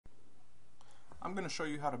I'm going to show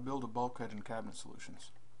you how to build a bulkhead in Cabinet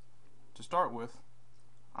Solutions. To start with,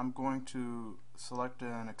 I'm going to select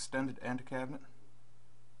an extended end cabinet,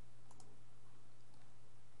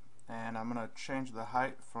 and I'm going to change the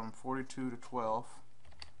height from 42 to 12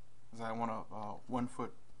 because I want a 1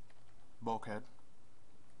 foot bulkhead,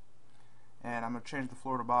 and I'm going to change the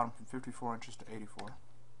floor to bottom from 54 inches to 84,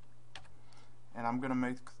 and I'm going to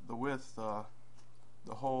make the width the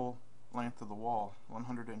whole length of the wall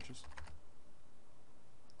 100 inches,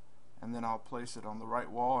 and then I'll place it on the right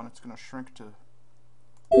wall, and it's going to shrink to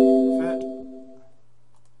fit.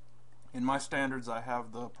 In my standards, I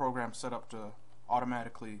have the program set up to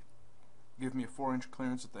automatically give me a 4-inch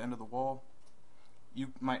clearance at the end of the wall.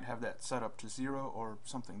 You might have that set up to 0 or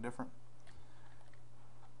something different.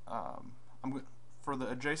 For the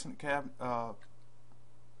adjacent cab, I'm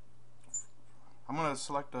going to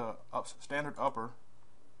select a standard upper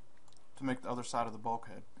to make the other side of the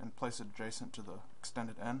bulkhead and place it adjacent to the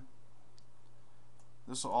extended end.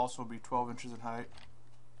 This will also be 12 inches in height,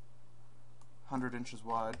 100 inches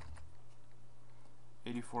wide,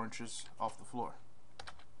 84 inches off the floor.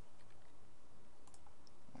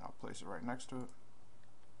 And I'll place it right next to it.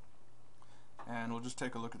 And we'll just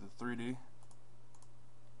take a look at the 3D.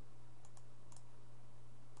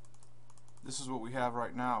 This is what we have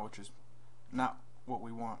right now, which is not what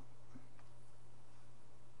we want.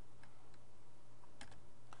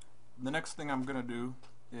 The next thing I'm going to do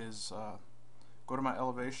is go to my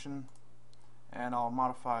elevation, and I'll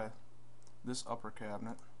modify this upper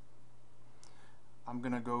cabinet. I'm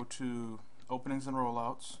going to go to openings and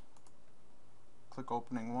rollouts, click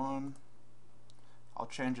opening 1, I'll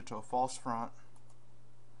change it to a false front,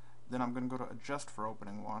 then I'm going to go to adjust for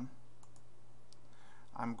opening 1.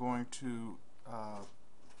 I'm going to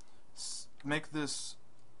make this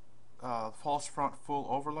false front full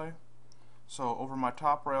overlay. So over my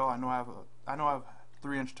top rail, I know I have a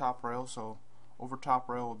 3-inch top rail, so over top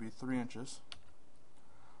rail will be 3 inches.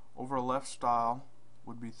 Over a left stile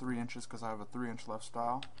would be 3 inches because I have a 3-inch left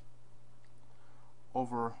stile.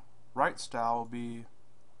 Over right stile will be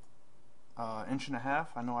 1.5 inches.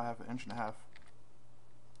 I know I have 1.5 inches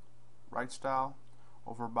right stile.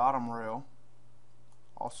 Over bottom rail,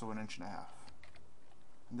 also 1.5 inches.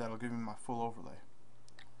 And that'll give me my full overlay.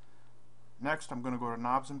 Next, I'm going to go to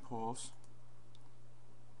knobs and pulls,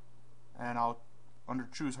 and under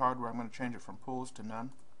choose hardware, I'm going to change it from pulls to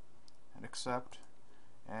none, and accept,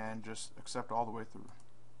 and just accept all the way through.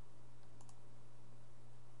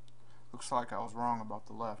 Looks like I was wrong about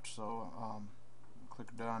the left, so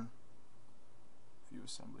click done, view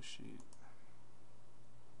assembly sheet.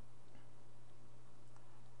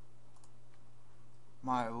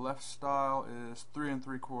 My left stile is 3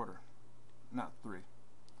 3/4, not 3.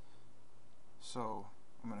 So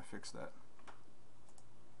I'm going to fix that.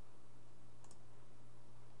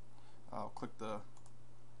 I'll click the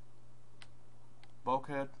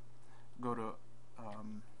bulkhead, go to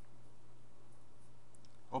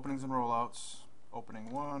openings and rollouts,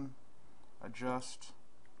 opening 1, adjust,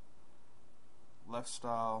 left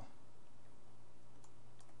stile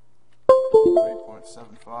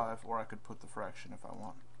 3.75, or I could put the fraction if I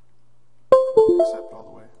want. Accept all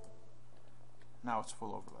the way. Now it's full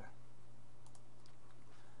overlay.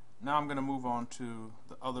 Now I'm going to move on to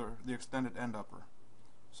the extended end upper.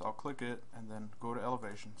 So I'll click it and then go to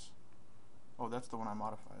elevations. Oh, that's the one I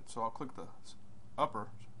modified. So I'll click the upper,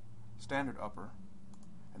 standard upper,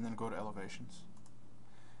 and then go to elevations.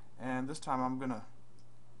 And this time I'm going to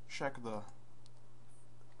check the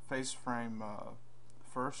face frame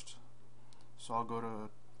first. So I'll go to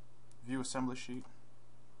view assembly sheet.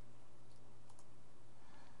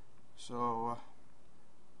 So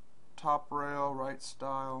top rail, right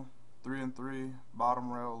stile, 3 3,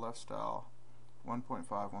 bottom rail, left stile, 1.5,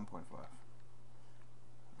 1.5.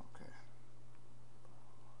 Okay.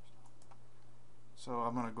 So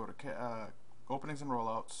I'm going to go to openings and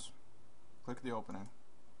rollouts, click the opening,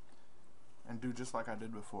 and do just like I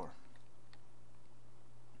did before.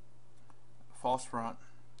 False front,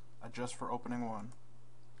 adjust for opening 1,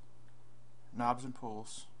 knobs and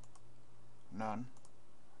pulls, none,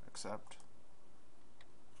 accept.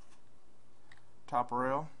 Top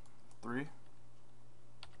rail, 3.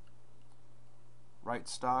 Right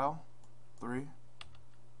stile, 3.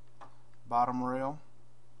 Bottom rail,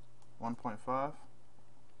 1.5.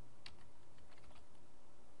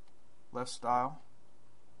 Left stile,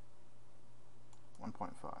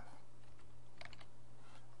 1.5.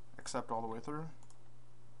 Accept all the way through.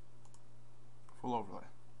 Full overlay.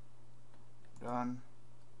 Done.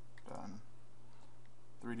 Done.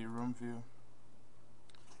 3D room view.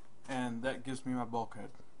 And that gives me my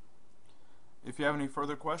bulkhead. If you have any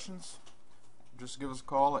further questions, just give us a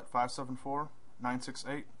call at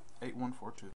 574-968-8142.